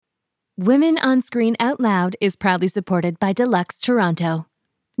Women on Screen Out Loud is proudly supported by Deluxe Toronto.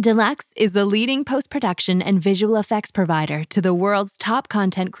 Deluxe is the leading post-production and visual effects provider to the world's top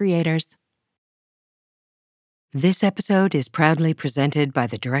content creators. This episode is proudly presented by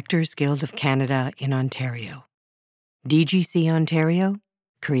the Directors Guild of Canada in Ontario. DGC Ontario,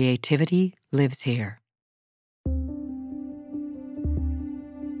 creativity lives here.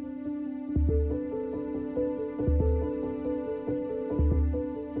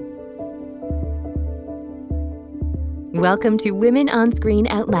 Welcome to Women on Screen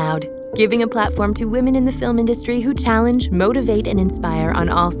Out Loud, giving a platform to women in the film industry who challenge, motivate, and inspire on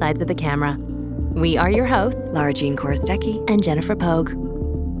all sides of the camera. We are your hosts, Lara Jean Korostecki and Jennifer Pogue.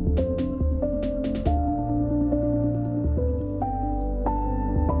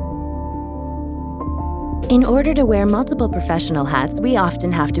 In order to wear multiple professional hats, we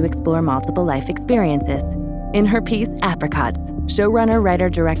often have to explore multiple life experiences. In her piece, Apricots, showrunner, writer,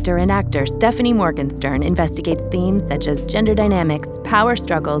 director, and actor Stephanie Morgenstern investigates themes such as gender dynamics, power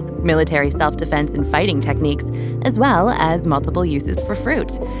struggles, military self-defense and fighting techniques, as well as multiple uses for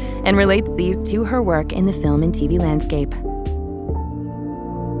fruit, and relates these to her work in the film and TV landscape.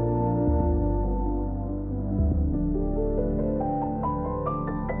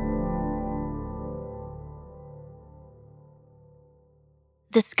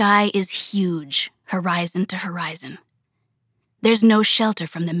 The sky is huge, horizon to horizon. There's no shelter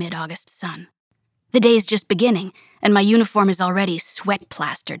from the mid-August sun. The day's just beginning, and my uniform is already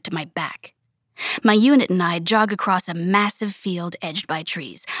sweat-plastered to my back. My unit and I jog across a massive field edged by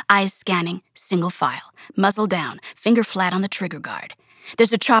trees, eyes scanning, single file, muzzle down, finger flat on the trigger guard.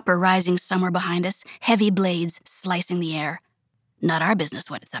 There's a chopper rising somewhere behind us, heavy blades slicing the air. Not our business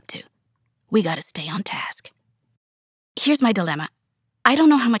what it's up to. We gotta stay on task. Here's my dilemma. I don't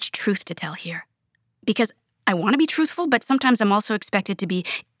know how much truth to tell here. Because I want to be truthful, but sometimes I'm also expected to be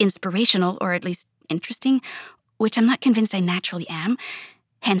inspirational or at least interesting, which I'm not convinced I naturally am.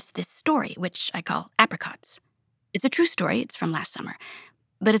 Hence this story, which I call Apricots. It's a true story, it's from last summer,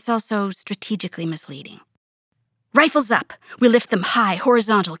 but it's also strategically misleading. Rifles up! We lift them high,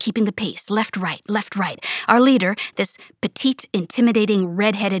 horizontal, keeping the pace, left, right, left, right. Our leader, this petite, intimidating,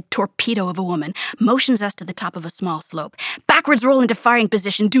 red-headed torpedo of a woman, motions us to the top of a small slope. Backwards roll into firing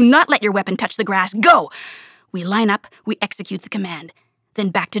position. Do not let your weapon touch the grass. Go! We line up, we execute the command. Then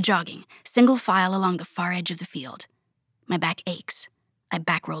back to jogging, single file along the far edge of the field. My back aches. I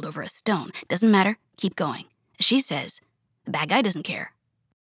back-rolled over a stone. Doesn't matter, keep going. As she says, the bad guy doesn't care.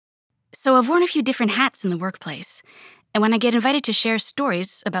 So I've worn a few different hats in the workplace, and when I get invited to share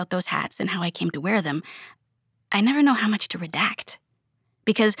stories about those hats and how I came to wear them, I never know how much to redact.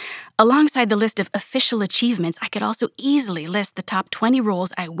 Because alongside the list of official achievements, I could also easily list the top 20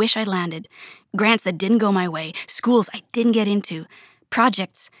 roles I wish I landed, grants that didn't go my way, schools I didn't get into,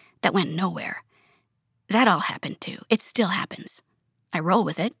 projects that went nowhere. That all happened too. It still happens. I roll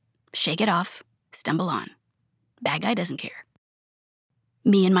with it, shake it off, stumble on. Bad guy doesn't care.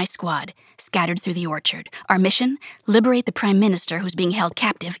 Me and my squad, scattered through the orchard. Our mission? Liberate the Prime Minister who's being held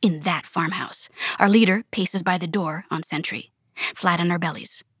captive in that farmhouse. Our leader paces by the door on sentry. Flat on our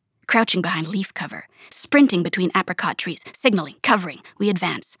bellies. Crouching behind leaf cover. Sprinting between apricot trees. Signaling, covering. We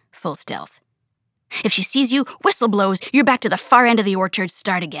advance. Full stealth. If she sees you, whistle blows. You're back to the far end of the orchard.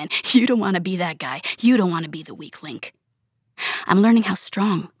 Start again. You don't want to be that guy. You don't want to be the weak link. I'm learning how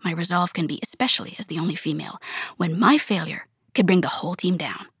strong my resolve can be, especially as the only female, when my failure could bring the whole team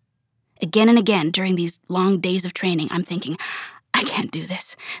down. Again and again during these long days of training, I'm thinking, I can't do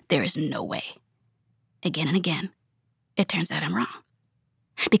this. There is no way. Again and again, it turns out I'm wrong.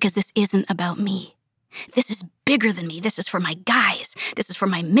 Because this isn't about me. This is bigger than me. This is for my guys. This is for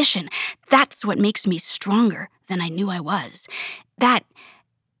my mission. That's what makes me stronger than I knew I was. That,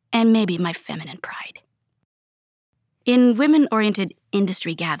 and maybe my feminine pride. In women-oriented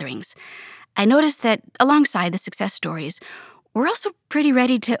industry gatherings, I noticed that alongside the success stories, we're also pretty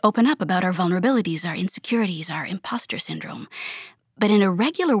ready to open up about our vulnerabilities, our insecurities, our imposter syndrome. But in a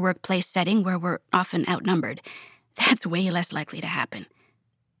regular workplace setting where we're often outnumbered, that's way less likely to happen.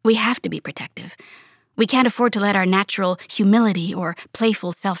 We have to be protective. We can't afford to let our natural humility or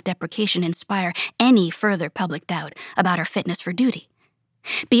playful self-deprecation inspire any further public doubt about our fitness for duty.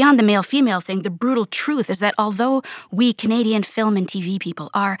 Beyond the male-female thing, the brutal truth is that although we Canadian film and TV people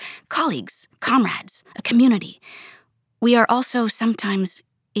are colleagues, comrades, a community, we are also sometimes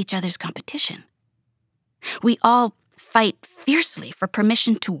each other's competition. We all fight fiercely for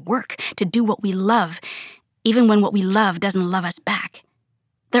permission to work, to do what we love, even when what we love doesn't love us back.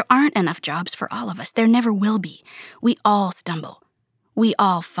 There aren't enough jobs for all of us. There never will be. We all stumble. We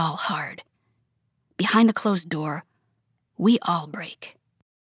all fall hard. Behind a closed door, we all break.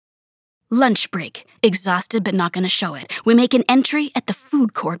 Lunch break. Exhausted but not gonna show it. We make an entry at the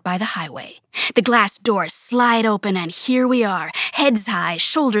food court by the highway. The glass doors slide open and here we are. Heads high,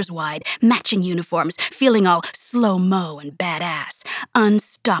 shoulders wide, matching uniforms, feeling all slow-mo and badass.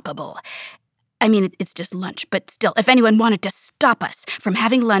 Unstoppable. I mean, it's just lunch, but still, if anyone wanted to stop us from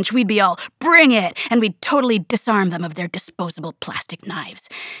having lunch, we'd be all, bring it, and we'd totally disarm them of their disposable plastic knives.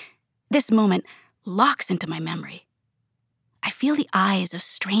 This moment locks into my memory. I feel the eyes of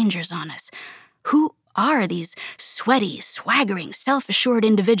strangers on us. Who are these sweaty, swaggering, self-assured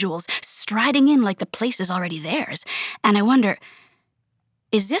individuals striding in like the place is already theirs? And I wonder,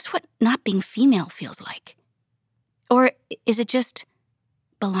 is this what not being female feels like? Or is it just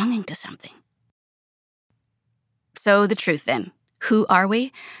belonging to something? So the truth then, who are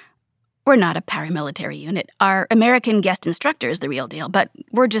we? We're not a paramilitary unit. Our American guest instructor is the real deal, but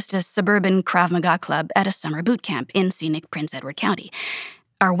we're just a suburban Krav Maga club at a summer boot camp in scenic Prince Edward County.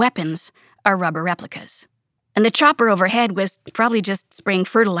 Our weapons are rubber replicas. And the chopper overhead was probably just spraying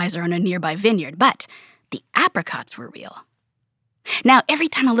fertilizer on a nearby vineyard, but the apricots were real. Now, every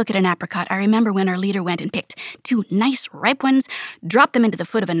time I look at an apricot, I remember when our leader went and picked 2 nice, ripe ones, dropped them into the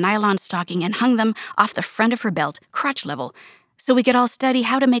foot of a nylon stocking, and hung them off the front of her belt, crotch level, so we could all study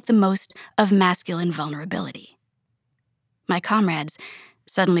how to make the most of masculine vulnerability. My comrades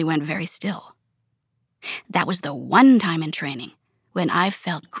suddenly went very still. That was the one time in training when I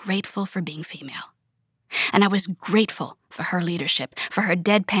felt grateful for being female. And I was grateful for her leadership, for her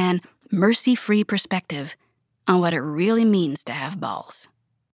deadpan, mercy-free perspective on what it really means to have balls.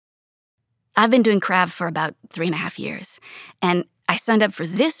 I've been doing Krav for about 3.5 years, and I signed up for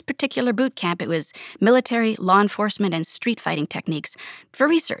this particular boot camp. It was military, law enforcement, and street fighting techniques for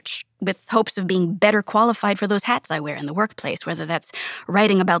research, with hopes of being better qualified for those hats I wear in the workplace, whether that's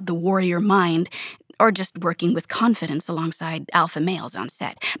writing about the warrior mind or just working with confidence alongside alpha males on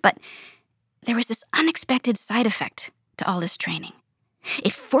set. But there was this unexpected side effect to all this training.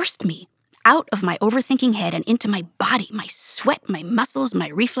 It forced me out of my overthinking head and into my body, my sweat, my muscles, my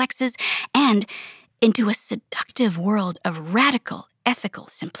reflexes, and into a seductive world of radical, ethical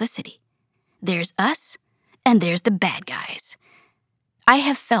simplicity. There's us, and there's the bad guys. I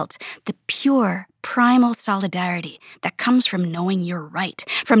have felt the pure, primal solidarity that comes from knowing you're right,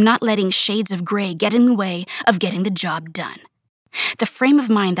 from not letting shades of gray get in the way of getting the job done. The frame of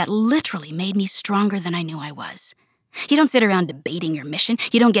mind that literally made me stronger than I knew I was. You don't sit around debating your mission.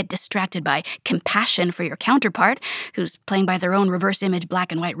 You don't get distracted by compassion for your counterpart, who's playing by their own reverse image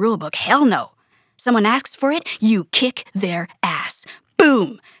black and white rulebook. Hell no. Someone asks for it, you kick their ass.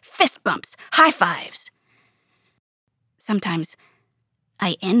 Boom! Fist bumps, high fives. Sometimes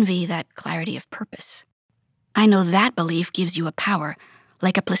I envy that clarity of purpose. I know that belief gives you a power,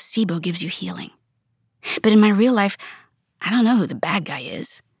 like a placebo gives you healing. But in my real life, I don't know who the bad guy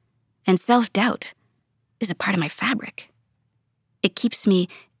is. And self-doubt is a part of my fabric. It keeps me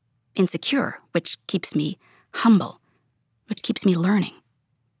insecure, which keeps me humble, which keeps me learning.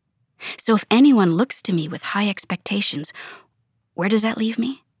 So if anyone looks to me with high expectations, where does that leave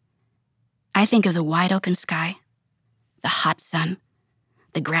me? I think of the wide open sky, the hot sun,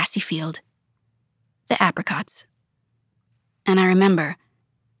 the grassy field, the apricots. And I remember,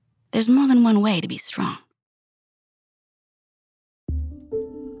 there's more than one way to be strong.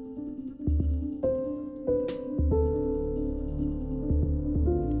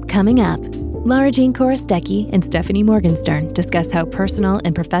 Coming up, Lara Jean Korostecki and Stephanie Morgenstern discuss how personal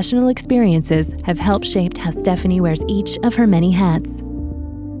and professional experiences have helped shape how Stephanie wears each of her many hats.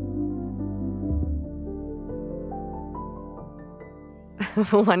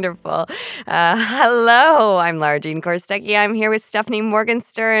 Wonderful. Hello, I'm Lara Jean Korostecki. I'm here with Stephanie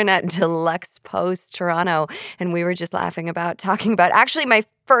Morgenstern at Deluxe Post Toronto. And we were just talking about actually my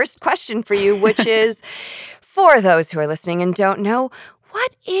first question for you, which is, for those who are listening and don't know,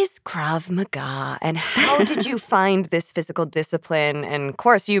 what is Krav Maga and how did you find this physical discipline? And of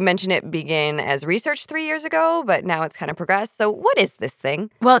course, you mentioned it began as research 3 years ago, but now it's kind of progressed. So what is this thing?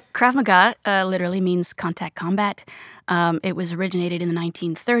 Well, Krav Maga literally means contact combat. It was originated in the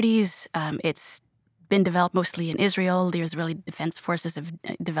 1930s. It's been developed mostly in Israel. The Israeli Defense Forces have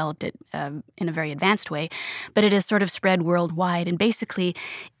developed it in a very advanced way, but it has sort of spread worldwide. And basically,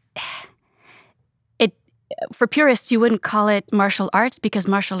 for purists, you wouldn't call it martial arts because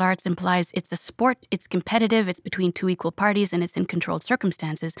martial arts implies it's a sport, it's competitive, it's between two equal parties, and it's in controlled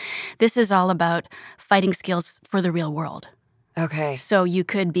circumstances. This is all about fighting skills for the real world. Okay. So you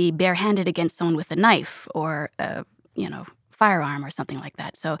could be barehanded against someone with a knife or firearm or something like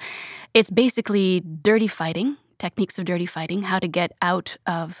that. So it's basically dirty fighting, techniques of dirty fighting, how to get out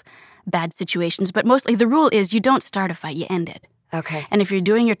of bad situations. But mostly the rule is you don't start a fight, you end it. Okay. And if you're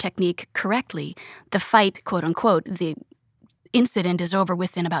doing your technique correctly, the fight, quote unquote, the incident is over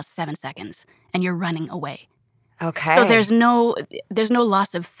within about 7 seconds, and you're running away. Okay. So there's no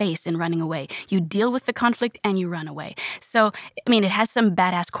loss of face in running away. You deal with the conflict and you run away. So, I mean, it has some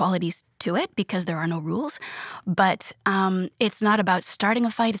badass qualities to it because there are no rules, but it's not about starting a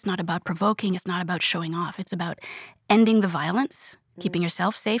fight. It's not about provoking. It's not about showing off. It's about ending the violence, keeping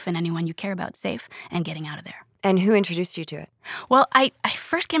yourself safe and anyone you care about safe, and getting out of there. And who introduced you to it? Well, I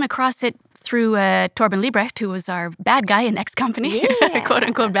first came across it through Torben Liebrecht, who was our bad guy in X Company,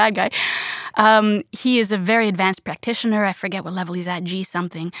 quote-unquote bad guy. He is a very advanced practitioner. I forget what level he's at, G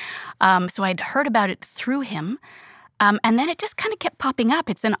something. So I'd heard about it through him. And then it just kind of kept popping up.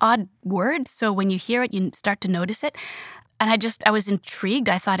 It's an odd word, so when you hear it, you start to notice it. And I was intrigued.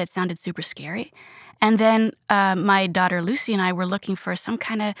 I thought it sounded super scary. And then my daughter Lucy and I were looking for some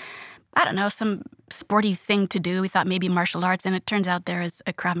kind of, I don't know, some sporty thing to do. We thought maybe martial arts, and it turns out there is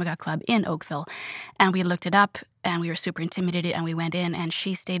a Krav Maga club in Oakville. And we looked it up, and we were super intimidated, and we went in, and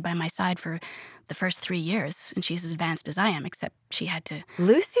she stayed by my side for the first 3 years, and she's as advanced as I am, except she had to...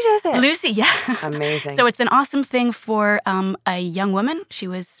 Lucy does it? Lucy, yeah. Amazing. So it's an awesome thing for a young woman. She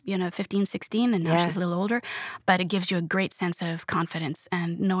was, 15, 16, and now she's a little older. But it gives you a great sense of confidence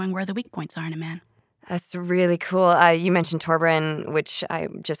and knowing where the weak points are in a man. That's really cool. You mentioned Torben, which I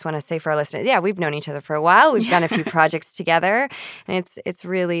just want to say for our listeners. Yeah, we've known each other for a while. We've done a few projects together, and it's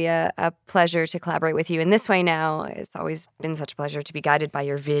really a pleasure to collaborate with you in this way now. It's always been such a pleasure to be guided by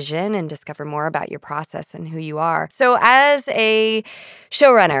your vision and discover more about your process and who you are. So as a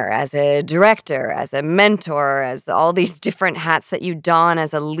showrunner, as a director, as a mentor, as all these different hats that you don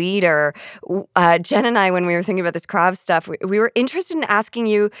as a leader, Jen and I, when we were thinking about this Krav stuff, we were interested in asking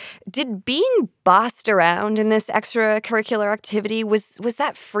you, did being bossed around in this extracurricular activity, was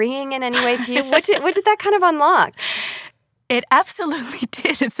that freeing in any way to you? What did that kind of unlock? It absolutely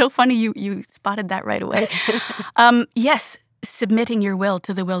did. It's so funny you spotted that right away. Yes, submitting your will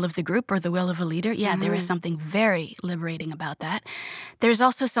to the will of the group or the will of a leader. Yeah, there is something very liberating about that. There's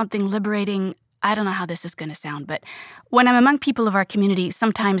also something liberating. I don't know how this is going to sound, but when I'm among people of our community,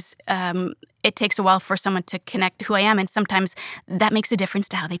 sometimes it takes a while for someone to connect who I am, and sometimes that makes a difference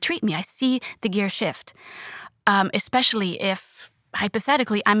to how they treat me. I see the gear shift, especially if,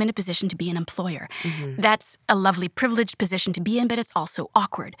 hypothetically, I'm in a position to be an employer. Mm-hmm. That's a lovely, privileged position to be in, but it's also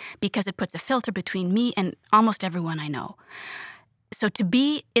awkward because it puts a filter between me and almost everyone I know. So to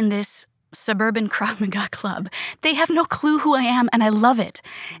be in this suburban Krav Maga club, they have no clue who I am, and I love it.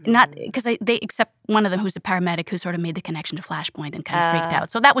 Not because they except one of them who's a paramedic who sort of made the connection to Flashpoint and kind of freaked out.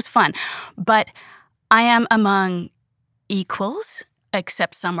 So that was fun. But I am among equals,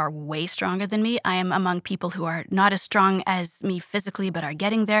 except some are way stronger than me. I am among people who are not as strong as me physically, but are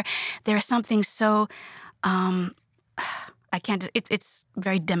getting there. There's something so I can't. It's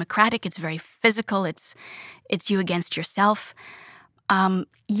very democratic. It's very physical. It's you against yourself.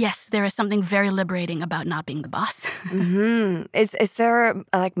 Yes, there is something very liberating about not being the boss. Mm-hmm. Is there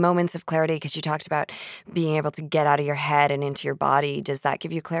like moments of clarity? Because you talked about being able to get out of your head and into your body. Does that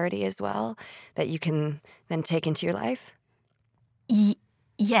give you clarity as well that you can then take into your life?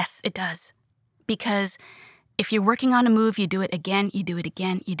 Yes, it does. Because if you're working on a move, you do it again, you do it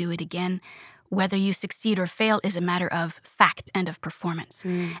again, you do it again. Whether you succeed or fail is a matter of fact and of performance.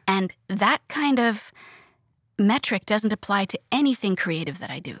 And that kind of metric doesn't apply to anything creative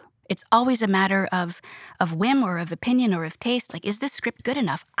that I do. It's always a matter of whim or of opinion or of taste. Like, is this script good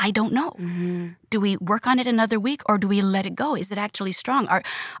enough? I don't know. Mm-hmm. Do we work on it another week or do we let it go? Is it actually strong?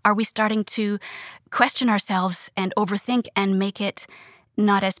 Are we starting to question ourselves and overthink and make it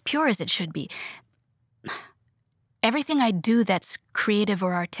not as pure as it should be? Everything I do that's creative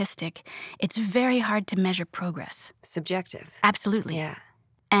or artistic, it's very hard to measure progress. Subjective. Absolutely. Yeah.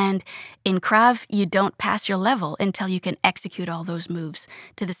 And in Krav, you don't pass your level until you can execute all those moves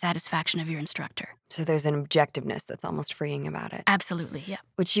to the satisfaction of your instructor. So there's an objectiveness that's almost freeing about it. Absolutely, yeah.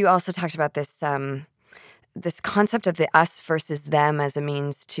 Which you also talked about this concept of the us versus them as a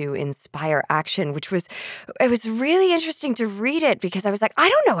means to inspire action, it was really interesting to read it because I was like, I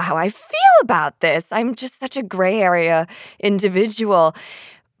don't know how I feel about this. I'm just such a gray area individual.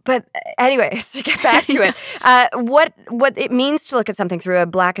 But anyway, to get back to it, what it means to look at something through a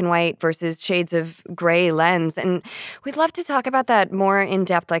black and white versus shades of gray lens. And we'd love to talk about that more in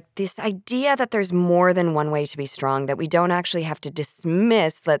depth, like this idea that there's more than one way to be strong, that we don't actually have to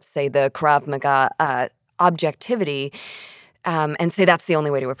dismiss, let's say, the Krav Maga objectivity and say that's the only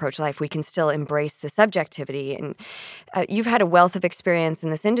way to approach life. We can still embrace the subjectivity. And you've had a wealth of experience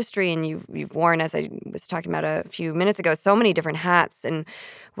in this industry, and you've worn, as I was talking about a few minutes ago, so many different hats. And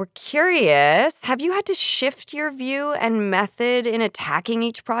We're curious, have you had to shift your view and method in attacking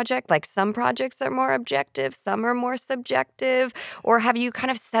each project? Like some projects are more objective, some are more subjective, or have you kind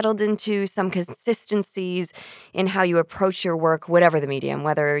of settled into some consistencies in how you approach your work, whatever the medium,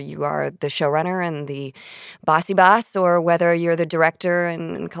 whether you are the showrunner and the bossy boss, or whether you're the director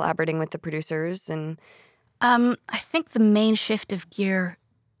and collaborating with the producers? And I think the main shift of gear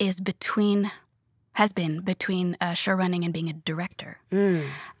has been between show running and being a director.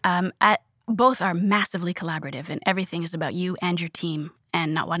 Both are massively collaborative, and everything is about you and your team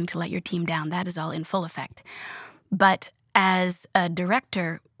and not wanting to let your team down. That is all in full effect. But as a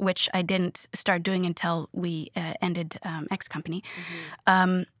director, which I didn't start doing until we ended X Company,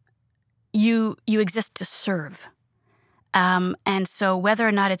 you exist to serve. And so whether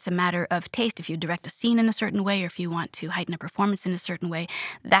or not it's a matter of taste, if you direct a scene in a certain way or if you want to heighten a performance in a certain way,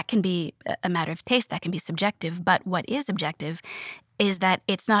 that can be a matter of taste, that can be subjective. But what is objective is that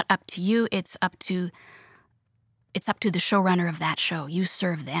it's not up to you, it's up to the showrunner of that show. You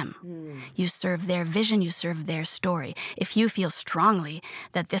serve them. You serve their vision, you serve their story. If you feel strongly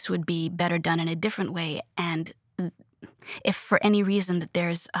that this would be better done in a different way, and if for any reason that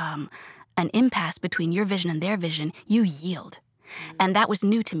there's an impasse between your vision and their vision, you yield. And that was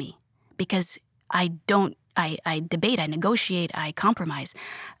new to me because I debate, I negotiate, I compromise.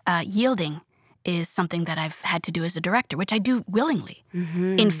 Yielding is something that I've had to do as a director, which I do willingly.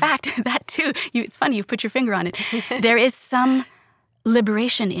 In fact, that too, it's funny, you've put your finger on it. There is some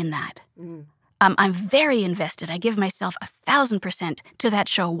liberation in that. I'm very invested. I give myself 1,000% to that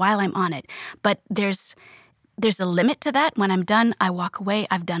show while I'm on it. But there's a limit to that. When I'm done, I walk away.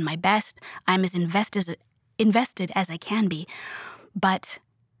 I've done my best. I'm as invested as I can be. But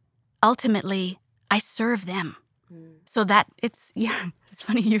ultimately, I serve them. So that it's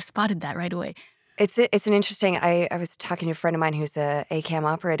funny you spotted that right away. It's an interesting, I was talking to a friend of mine who's a ACAM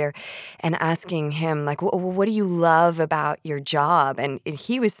operator and asking him, like, what do you love about your job? And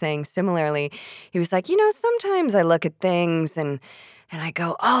he was saying similarly, he was like, sometimes I look at things and I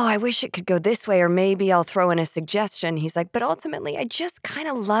go, oh, I wish it could go this way, or maybe I'll throw in a suggestion. He's like, but ultimately, I just kind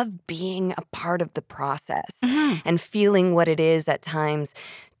of love being a part of the process and feeling what it is at times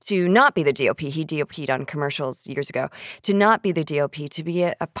to not be the DOP. He DOP'd on commercials years ago. To not be the DOP, to be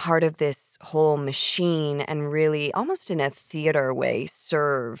a part of this whole machine and really, almost in a theater way,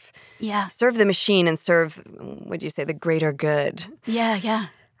 serve the machine and serve, would you say, the greater good. Yeah.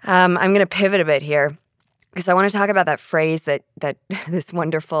 I'm going to pivot a bit here, because I want to talk about that phrase that this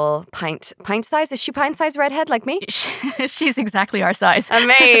wonderful pint-size. Is she pint-size redhead like me? She's exactly our size.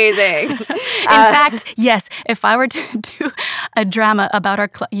 Amazing. In fact, yes, if I were to do a drama about our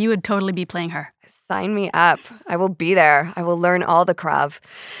club, you would totally be playing her. Sign me up. I will be there. I will learn all the Krav.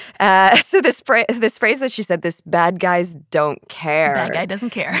 So this phrase that she said, this bad guys don't care. Bad guy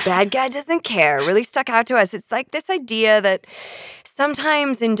doesn't care. Bad guy doesn't care really stuck out to us. It's like this idea that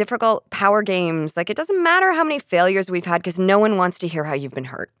sometimes in difficult power games, like it doesn't matter how many failures we've had because no one wants to hear how you've been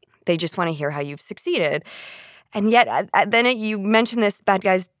hurt. They just want to hear how you've succeeded. And yet, then you mention this, bad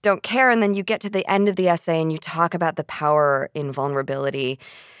guys don't care, and then you get to the end of the essay and you talk about the power in vulnerability,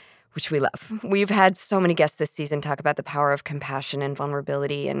 which we love. We've had so many guests this season talk about the power of compassion and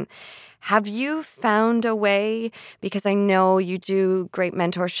vulnerability. And have you found a way, because I know you do great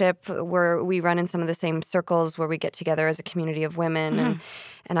mentorship where we run in some of the same circles where we get together as a community of women,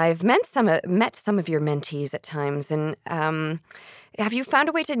 and I've met some of your mentees at times, and have you found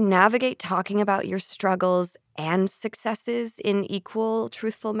a way to navigate talking about your struggles and successes in equal,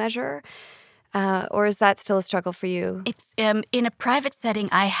 truthful measure? Or is that still a struggle for you? It's in a private setting,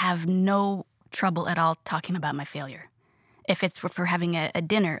 I have no trouble at all talking about my failure. If it's for having a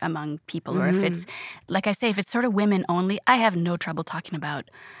dinner among people, or if it's, like I say, if it's sort of women only, I have no trouble talking about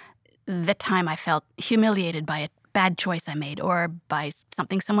the time I felt humiliated by a bad choice I made, or by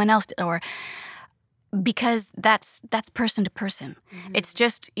something someone else did, or because that's person to person. It's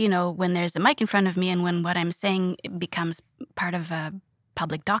just, when there's a mic in front of me and when what I'm saying becomes part of a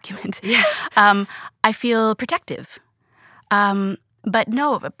public document, I feel protective. But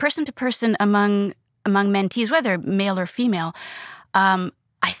no, person to person among mentees, whether male or female,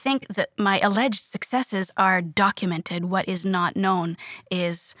 I think that my alleged successes are documented. What is not known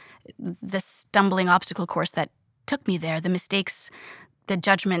is the stumbling obstacle course that took me there, the mistakes, the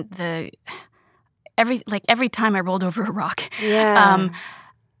judgment, every time I rolled over a rock. Yeah.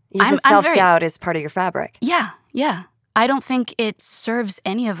 You said self-doubt is part of your fabric. Yeah. I don't think it serves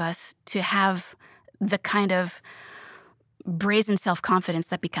any of us to have the kind of brazen self-confidence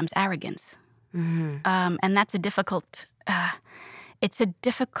that becomes arrogance. And that's a difficult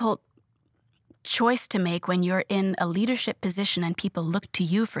choice to make when you're in a leadership position and people look to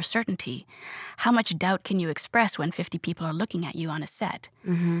you for certainty. How much doubt can you express when 50 people are looking at you on a set?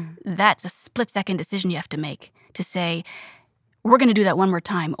 That's a split-second decision you have to make to say, we're going to do that one more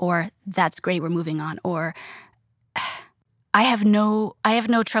time, or that's great, we're moving on, or I have no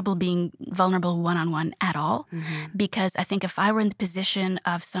trouble being vulnerable one-on-one at all, because I think if I were in the position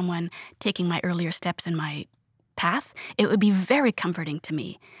of someone taking my earlier steps in my path, it would be very comforting to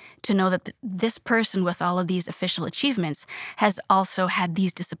me to know that this person with all of these official achievements has also had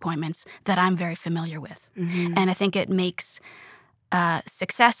these disappointments that I'm very familiar with. And I think it makes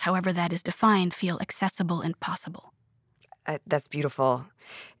success, however that is defined, feel accessible and possible. That's beautiful.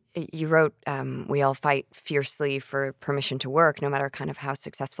 You wrote, we all fight fiercely for permission to work, no matter kind of how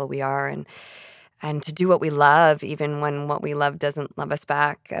successful we are, and to do what we love, even when what we love doesn't love us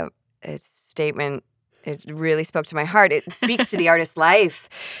back. It's a statement. It really spoke to my heart. It speaks to the artist's life.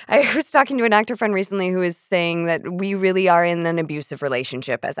 I was talking to an actor friend recently who was saying that we really are in an abusive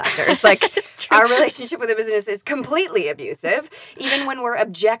relationship as actors. Like, our relationship with the business is completely abusive, even when we're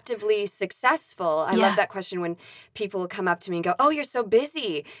objectively successful. I love that question when people come up to me and go, "Oh, you're so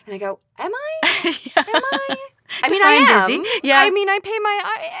busy." And I go, "Am I? Am I?" I mean, I am. Busy. Yeah. I mean, I pay my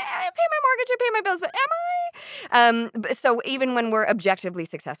mortgage, I pay my bills, but am I? So even when we're objectively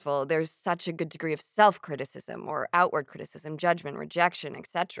successful, there's such a good degree of self-criticism or outward criticism, judgment, rejection,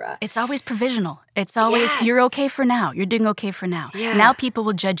 etc. It's always provisional. It's always, you're okay for now. You're doing okay for now. Yeah. Now people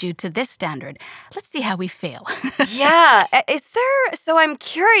will judge you to this standard. Let's see how we fail. Yeah. Is there, so I'm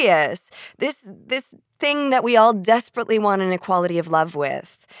curious, this thing that we all desperately want an equality of love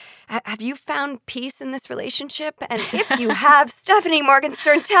with, have you found peace in this relationship? And if you have, Stephanie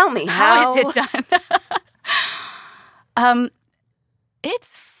Morgenstern, tell me, how is it done?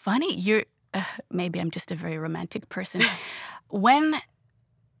 It's funny. You're maybe I'm just a very romantic person. When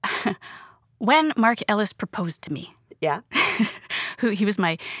Mark Ellis proposed to me, he's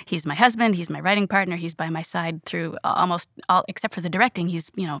my husband, he's my writing partner, he's by my side through almost all, except for the directing.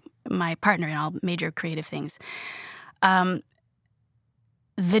 He's my partner in all major creative things.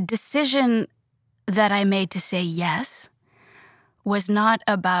 The decision that I made to say yes was not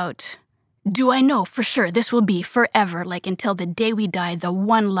about, do I know for sure this will be forever, like until the day we die, the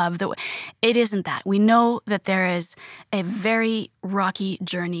one love. It isn't that. We know that there is a very rocky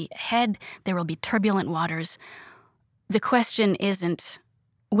journey ahead. There will be turbulent waters. The question isn't,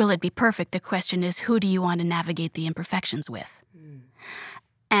 will it be perfect? The question is, who do you want to navigate the imperfections with?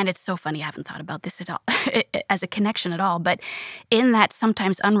 And it's so funny, I haven't thought about this at all as a connection at all, but in that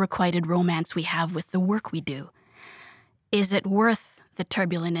sometimes unrequited romance we have with the work we do, is it worth the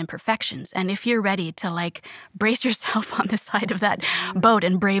turbulent imperfections? And if you're ready to brace yourself on the side of that boat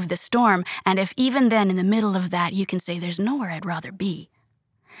and brave the storm, and if even then in the middle of that you can say there's nowhere I'd rather be,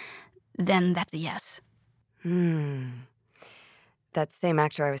 then that's a yes. That same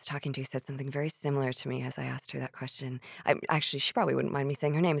actor I was talking to said something very similar to me as I asked her that question. Actually, she probably wouldn't mind me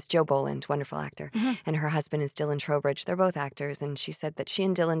saying her name. Is Jo Boland, wonderful actor. And her husband is Dylan Trowbridge. They're both actors. And she said that she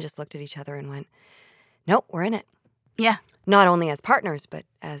and Dylan just looked at each other and went, nope, we're in it. Yeah. Not only as partners, but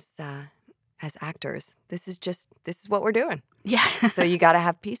as actors. This is what we're doing. Yeah. So you got to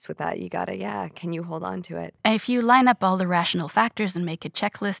have peace with that. You got to, can you hold on to it? If you line up all the rational factors and make a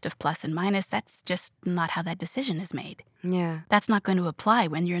checklist of plus and minus, that's just not how that decision is made. Yeah. That's not going to apply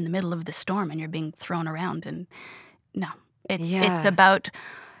when you're in the middle of the storm and you're being thrown around. And no, it's about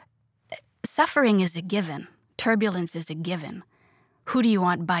suffering is a given. Turbulence is a given. Who do you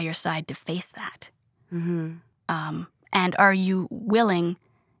want by your side to face that? And are you willing,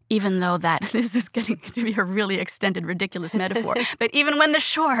 even though that this is getting to be a really extended, ridiculous metaphor, but even when the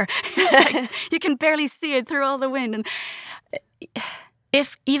shore, you can barely see it through all the wind. And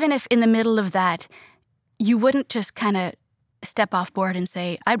even if in the middle of that, you wouldn't just kind of step off board and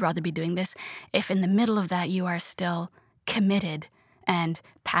say, I'd rather be doing this. If in the middle of that you are still committed and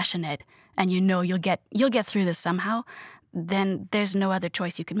passionate and you'll get through this somehow, then there's no other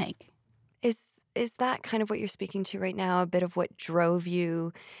choice you can make. Is that kind of what you're speaking to right now? A bit of what drove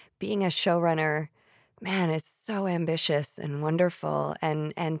you being a showrunner? Man, it's so ambitious and wonderful.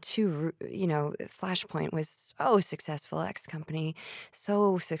 And Flashpoint was so successful, X Company,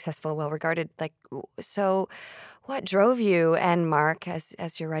 so successful, well-regarded. So what drove you and Mark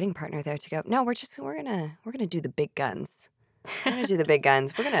as your writing partner there to go, no, we're gonna do the big guns. We're gonna do the big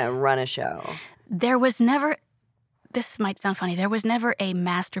guns. We're gonna run a show. There was never, this might sound funny, there was never a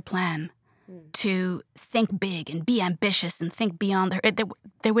master plan to think big and be ambitious and think beyond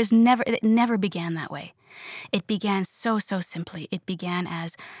it never began that way. It began so simply. It began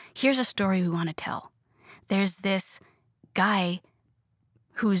as, here's a story we want to tell. There's this guy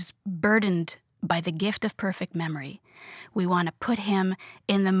who's burdened by the gift of perfect memory, we want to put him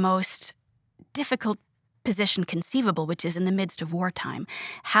in the most difficult position conceivable, which is in the midst of wartime.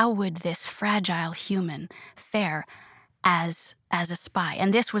 How would this fragile human fare as a spy?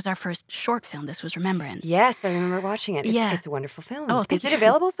 And this was our first short film. This was Remembrance. Yes, I remember watching it. It's a wonderful film. Oh, is it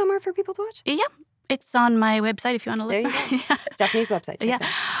available somewhere for people to watch? Yeah. It's on my website if you want to look. There you go. Stephanie's website.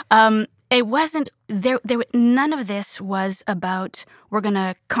 Check It wasn't, none of this was about we're going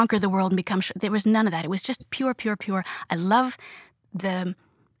to conquer the world and become, there was none of that. It was just pure. I love the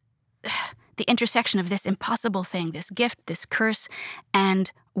intersection of this impossible thing, this gift, this curse,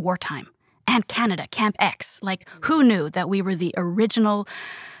 and wartime. And Canada, Camp X. Like, who knew that we were the original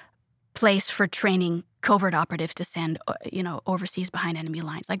place for training covert operatives to send, overseas behind enemy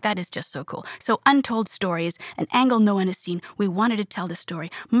lines? Like, that is just so cool. So untold stories, an angle no one has seen. We wanted to tell the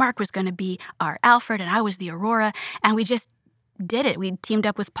story. Mark was going to be our Alfred, and I was the Aurora, and we just did it. We teamed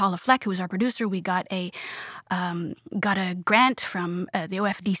up with Paula Fleck, who was our producer. We got a grant from the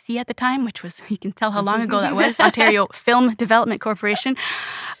OFDC at the time, which was, you can tell how long ago that was, Ontario Film Development Corporation.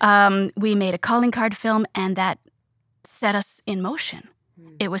 We made a calling card film, and that set us in motion.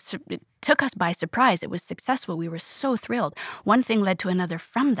 It took us by surprise. It was successful. We were so thrilled. One thing led to another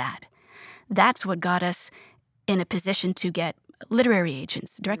from that. That's what got us in a position to get literary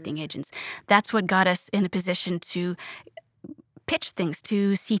agents, directing agents. That's what got us in a position to pitch things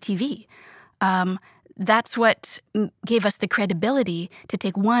to CTV. That's what gave us the credibility to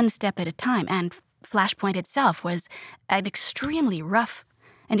take one step at a time. And Flashpoint itself was an extremely rough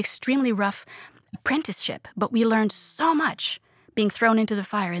apprenticeship. But we learned so much being thrown into the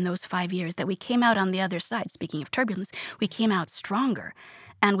fire in those 5 years that we came out on the other side. Speaking of turbulence, we came out stronger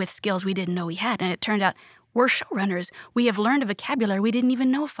and with skills we didn't know we had. And it turned out we're showrunners. We have learned a vocabulary we didn't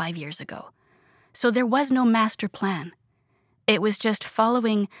even know 5 years ago. So there was no master plan. It was just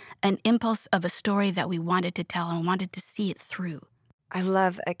following an impulse of a story that we wanted to tell and wanted to see it through. I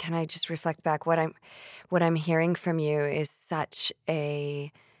love, can I just reflect back? What I'm hearing from you is such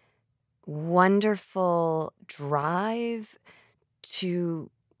a wonderful drive to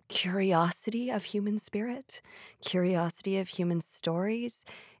curiosity of human spirit, curiosity of human stories.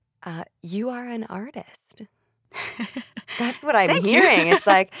 You are an artist. That's what I'm hearing. It's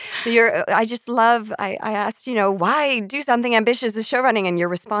like I asked, why do something ambitious as showrunning? And your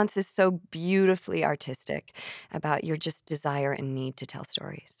response is so beautifully artistic about your just desire and need to tell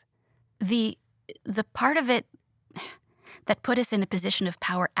stories. The part of it that put us in a position of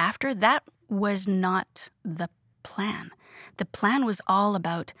power after, that was not the plan. The plan was all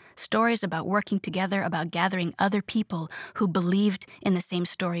about stories, about working together, about gathering other people who believed in the same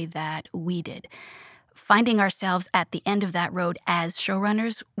story that we did. Finding ourselves at the end of that road as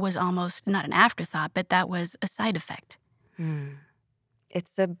showrunners was almost not an afterthought, but that was a side effect.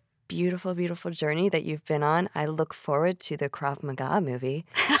 It's a beautiful, beautiful journey that you've been on. I look forward to the Krav Maga movie,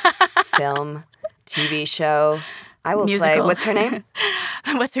 film, TV show. I will Musical. play. What's her name?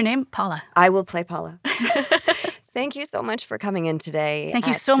 What's her name? Paula. I will play Paula. Thank you so much for coming in today. Thank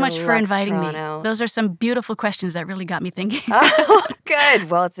you so much for inviting Toronto. me. Those are some beautiful questions that really got me thinking. Oh, good.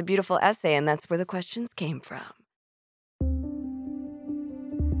 Well, it's a beautiful essay, and that's where the questions came from.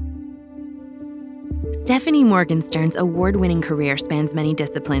 Stephanie Morgenstern's award-winning career spans many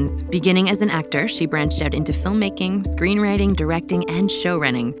disciplines. Beginning as an actor, she branched out into filmmaking, screenwriting, directing, and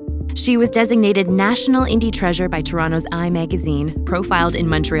showrunning. She was designated National Indie Treasure by Toronto's I Magazine, profiled in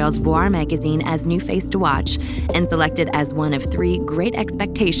Montreal's Voir magazine as New Face to Watch, and selected as one of 3 Great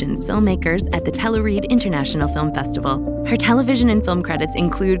Expectations filmmakers at the Telluride International Film Festival. Her television and film credits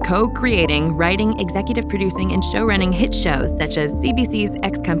include co-creating, writing, executive producing, and showrunning hit shows such as CBC's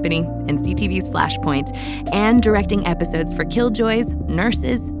X Company and CTV's Flashpoint, and directing episodes for Killjoys,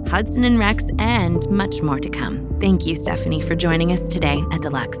 Nurses, Hudson and Rex, and much more to come. Thank you, Stephanie, for joining us today at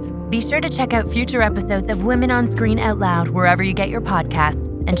Deluxe. Be sure to check out future episodes of Women on Screen Out Loud wherever you get your podcasts,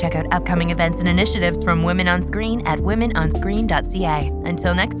 and check out upcoming events and initiatives from Women on Screen at womenonscreen.ca.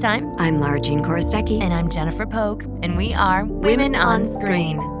 Until next time, I'm Lara Jean Korostecki. And I'm Jennifer Pogue, and we are Women on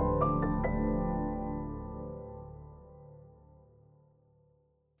Screen.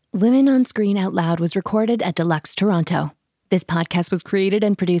 Women on Screen Out Loud was recorded at Deluxe Toronto. This podcast was created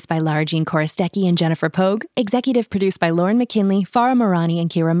and produced by Lara Jean Korostecki and Jennifer Pogue, executive produced by Lauren McKinley, Farah Morani, and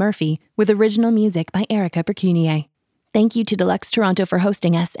Kira Murphy, with original music by Erica Percunier. Thank you to Deluxe Toronto for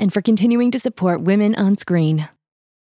hosting us and for continuing to support Women on Screen.